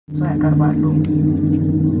ያቀርባሉ።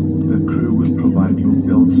 The crew will provide you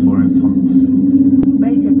belts for infants.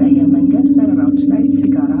 በኢትዮጵያ አየር መንገድ በረራዎች ላይ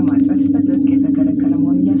ሲጋራ ማጨስ በጥብቅ የተከለከለ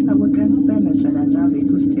መሆኑን እያስታወቀ በመጸዳጃ ቤት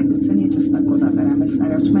ውስጥ ያሉትን የጭስ መቆጣጠሪያ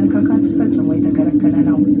መሳሪያዎች መንካካት ፈጽሞ የተከለከለ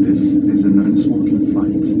ነው። This is a non-smoking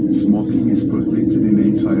flight. Smoking is prohibited in the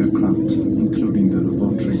entire craft, including the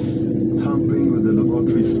lavatories. Tampering with the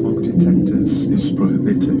lavatory smoke detectors is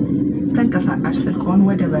prohibited. ተንቀሳቃሽ ስልክዎን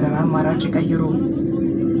ወደ በረራ አማራጭ ይቀይሩ።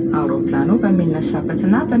 አውሮፕላኑ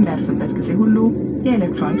በሚነሳበትና በሚያርፍበት ጊዜ ሁሉ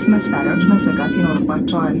የኤሌክትሮኒክስ መሳሪያዎች መዘጋት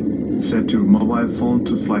ይኖርባቸዋል። Set your mobile phone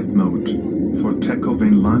to flight mode. For takeoff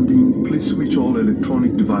and landing, please switch all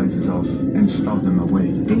electronic devices off and stow them away.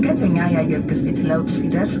 ድንገተኛ የአየር ግፊት ለውጥ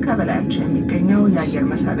ሲደርስ ከበላያቸው የሚገኘው የአየር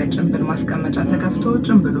መሳቢያ ጭንብል ማስቀመጫ ተከፍቶ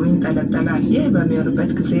ጭንብሉ ይንጠለጠላል። ይህ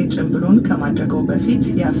በሚሆንበት ጊዜ ጭንብሉን ከማድረገው በፊት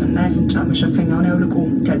የአፍና የአፍንጫ መሸፈኛውን ያውልቁ።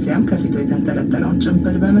 ከዚያም ከፊቱ የተንጠለጠለውን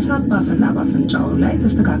ጭንብል በመሳብ በአፍና በአፍንጫው ላይ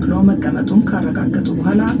ተስተካክሎ መቀመጡን ካረጋገጡ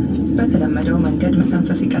በኋላ በተለመደው መንገድ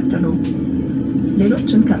መተንፈስ ይቀጥሉ።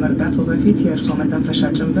 ሌሎችን ከመርዳቱ በፊት የእርስዎ መተንፈሻ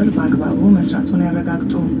ጭንብል በአግባቡ መስራቱን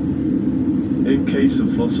ያረጋግጡ። In case of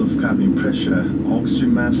loss of cabin pressure,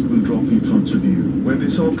 oxygen mask will drop in front of you. When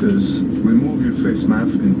this occurs, remove your face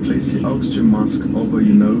mask and place the oxygen mask over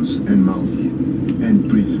your nose and mouth and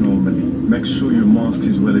breathe normally. Make sure your mask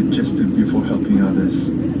is well adjusted before helping others.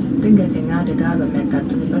 ድንገተኛ አደጋ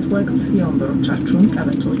በሚያጋጥምበት ወቅት የወንበሮቻችሁን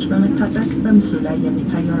ቀበቶዎች በመታጠቅ በምስሉ ላይ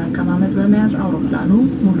የሚታየውን አቀማመጥ በመያዝ አውሮፕላኑ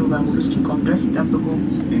ሙሉ በሙሉ እስኪቆም ድረስ ይጠብቁ።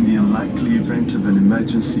 In the unlikely event of an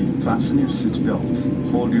emergency, fasten your seat belt.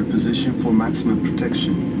 Hold your position for maximum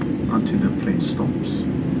protection until the plane stops.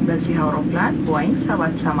 በዚህ አውሮፕላን ቦይንግ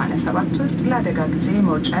 787 ውስጥ ለአደጋ ጊዜ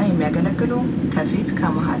መውጫ የሚያገለግሉ ከፊት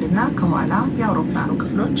ከመሃልና ከኋላ የአውሮፕላኑ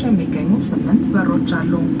ክፍሎች የሚገኙ 8 በሮች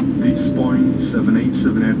አሉ። This Boeing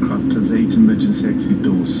 787 aircraft has 8 emergency exit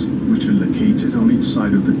doors, which are located on each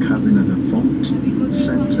side of the cabin at the front,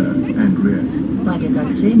 center, and rear. በአደጋ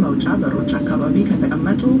ጊዜ መውጫ በሮች አካባቢ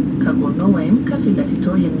ከተቀመጡ ከጎኖ ወይም ከፊት ለፊቶ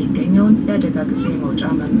የሚገኘውን የአደጋ ጊዜ መውጫ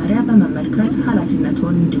መመሪያ በመመልከት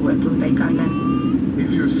ኃላፊነቱን እንዲወጡ እንጠይቃለን።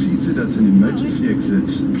 If you're seated at an emergency exit,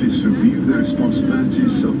 please review the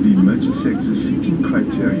responsibilities of the emergency exit seating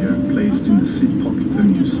criteria placed in the seat pocket on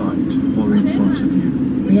your side or in front of you.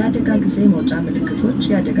 የአደጋ ጊዜ መውጫ ምልክቶች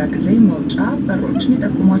የአደጋ ጊዜ መውጫ በሮችን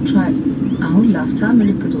ይጠቁሟቸዋል። አሁን ላፍታ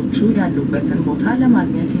ምልክቶቹ ያሉበትን ቦታ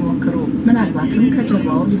ለማግኘት ይሞክሩ። ምናልባትም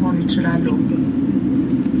ከጀርባው ሊሆኑ ይችላሉ።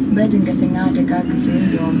 በድንገተኛ አደጋ ጊዜ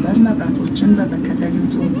የወንበር መብራቶችን በመከተል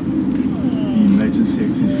ይውጡ። The emergency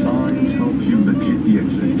exit signs help you locate the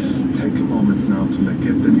exits. Take a moment now to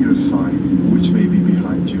locate the nearest sign, which may be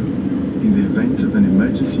behind you. In the event of an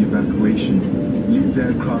emergency evacuation, leave the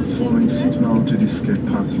aircraft following seat-mounted escape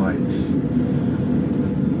path lights.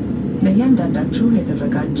 ለእያንዳንዳችሁ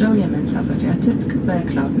የተዘጋጀው የመንሳፈፊያ ትጥቅ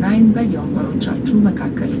በክላውድ 9 በየወንበሮቻችሁ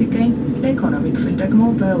መካከል ሲገኝ ለኢኮኖሚ ክፍል ደግሞ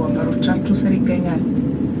በወንበሮቻችሁ ስር ይገኛል።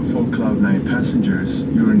 For Cloud 9 passengers,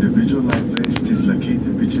 your individual life vest is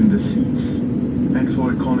located between the seats. And for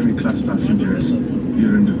economy class passengers,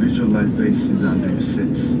 your individual life vest is under your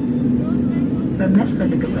seats.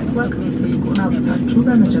 በሚያስፈልግበት ወቅት ትጥቁን አውጥታችሁ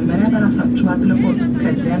በመጀመሪያ በራሳችሁ አጥልቁት።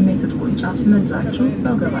 ከዚያም የትጥቁን ጫፍ መዛችሁ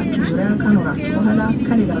በወገባችሁ ዙሪያ ካኖራችሁ በኋላ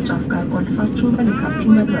ከሌላው ጫፍ ጋር ቆልፋችሁ በልካችሁ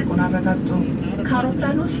መድረቁን አረጋግጡ።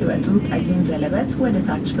 ከአውሮፕላኑ ሲወጡ ቀይን ዘለበት ወደ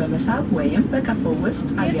ታች በመሳብ ወይም በቀፎው ውስጥ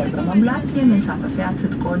አየር በመሙላት የመንሳፈፊያ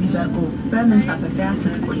ትጥቁን ይዘርጉ። በመንሳፈፊያ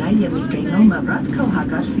ትጥቁ ላይ የሚገኘው መብራት ከውሃ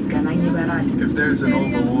ጋር ሲገናኝ ይበራል። If there is an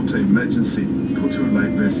overwater emergency, put your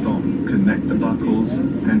life vest on, connect the buckles,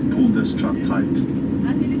 and pull the strap tight.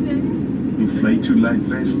 Inflate your life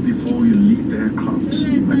vest before you leave the aircraft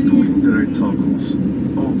by pulling the red toggles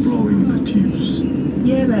or blowing the tubes.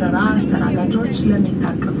 የበረራ አስተናጋጆች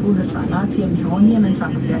ለሚታቀፉ ህፃናት የሚሆን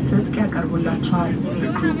የመንሳፈፊያ ትጥቅ ያቀርቡላቸዋል። The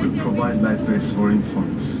crew will provide life vests for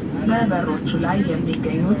infants. በበሮቹ ላይ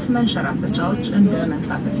የሚገኙት መንሸራተቻዎች እንደ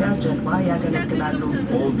መንሳፈፊያ ጀልባ ያገለግላሉ።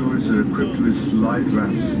 All doors are equipped with slide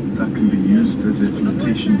ramps that can be used as a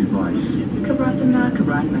flotation device. ክቡራትና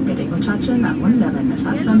ክቡራን መንገደኞቻችን አሁን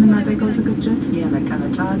ለመነሳት በምናደርገው ዝግጅት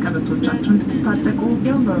የመቀመጫ ቀበቶቻችሁን እንድትታጠቁ፣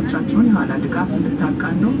 የወንበሮቻችሁን የኋላ ድጋፍ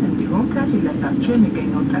እንድታቃኑ እንዲሁም ከፊት ለፊታችሁ የሚገኘውን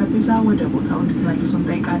ጠረጴዛ ወደ ቦታው እንድትመልሱ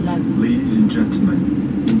እንጠይቃለን። Ladies and gentlemen,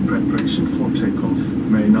 in preparation for takeoff,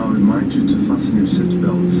 may I now remind you to fasten your seat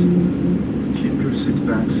belts. Keep your seat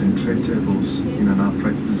backs and tray tables in an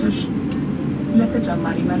upright position.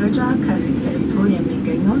 ለተጨማሪ መረጃ ከፊት ለፊቱ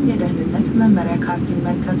የሚገኘውን የደህንነት መመሪያ ካርድ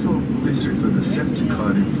ይመልከቱ። Please refer the safety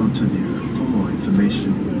card in front of you for more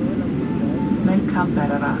information. መልካም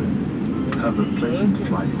በረራ። Have a pleasant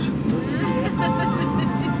flight.